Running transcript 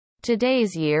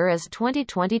Today's year is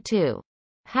 2022.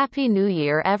 Happy New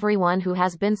Year everyone who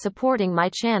has been supporting my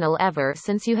channel ever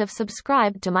since you have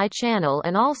subscribed to my channel,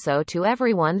 and also to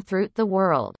everyone throughout the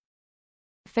world.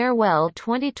 Farewell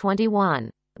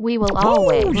 2021. We will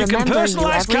always remember you can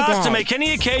personalise every cards day. to make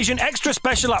any occasion extra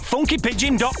special at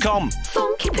funkypigeon.com.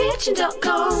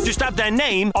 Funkypigeon.com. Just add their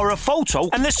name or a photo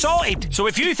and they're sorted. So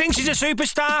if you think she's a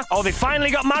superstar or they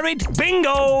finally got married,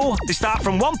 bingo! They start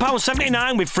from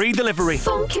 £1.79 with free delivery.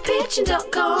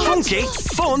 Funkypigeon.com. Funky,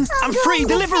 fun and free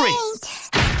delivery.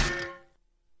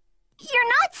 You're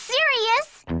not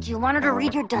serious? Do you want her to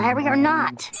read your diary or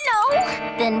not? No!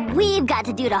 Then we've got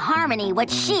to do to Harmony what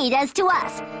she does to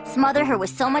us. Smother her with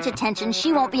so much attention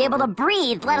she won't be able to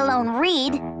breathe, let alone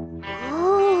read.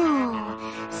 Ooh.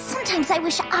 Sometimes I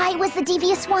wish I was the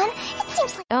devious one. It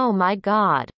seems like... Oh my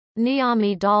god.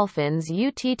 Niami Dolphins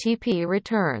UTTP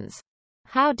returns.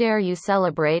 How dare you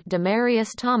celebrate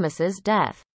Demarius Thomas's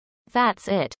death? That's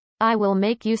it. I will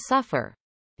make you suffer.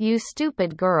 You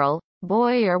stupid girl,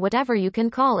 boy, or whatever you can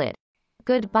call it.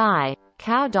 Goodbye,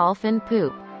 cow dolphin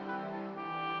poop.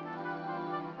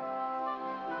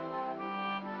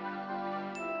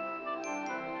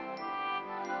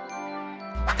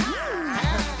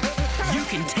 You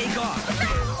can take off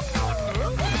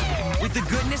with the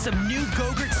goodness of new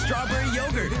Go-Gurt strawberry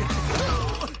yogurt.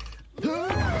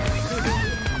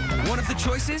 One of the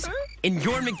choices in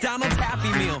your McDonald's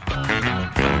Happy Meal.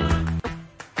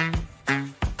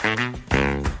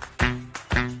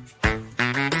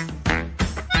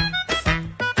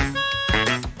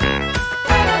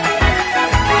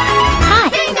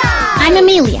 I'm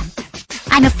Amelia.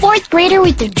 I'm a 4th grader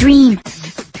with a dream.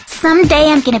 Someday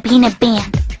I'm gonna be in a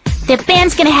band. The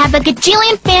band's gonna have a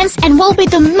gajillion fans and we'll be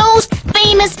the most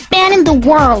famous band in the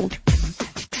world.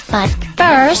 But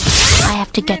first, I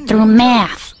have to get through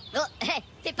math. Oh,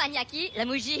 Teppanyaki, la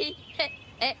bougie.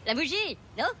 La bougie,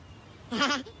 no?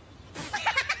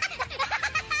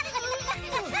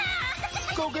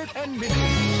 Go-Gurt and Minnie.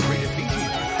 Rated PG.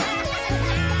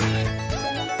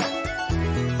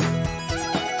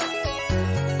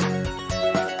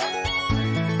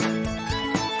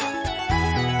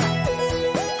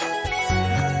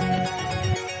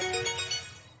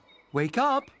 Wake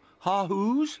up,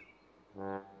 ha-hoos.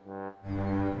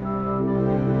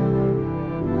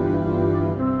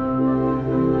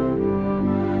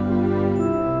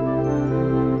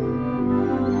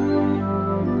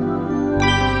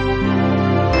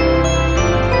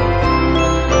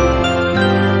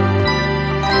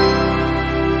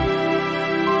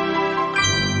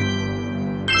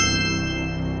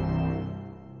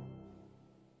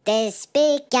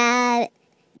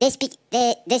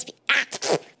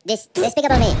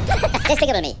 Despicable Me.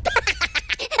 Despicable Me.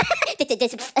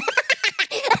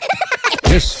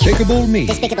 Despicable Me.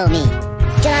 Despicable Me.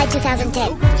 July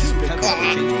 2010.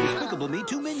 Despicable Me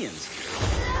 2 Minions.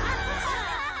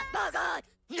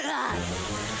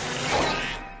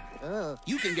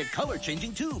 You can get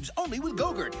color-changing tubes only with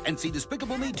Go-Gurt and see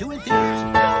Despicable Me 2 in theaters.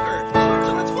 Go-Gurt,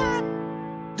 so let's fun.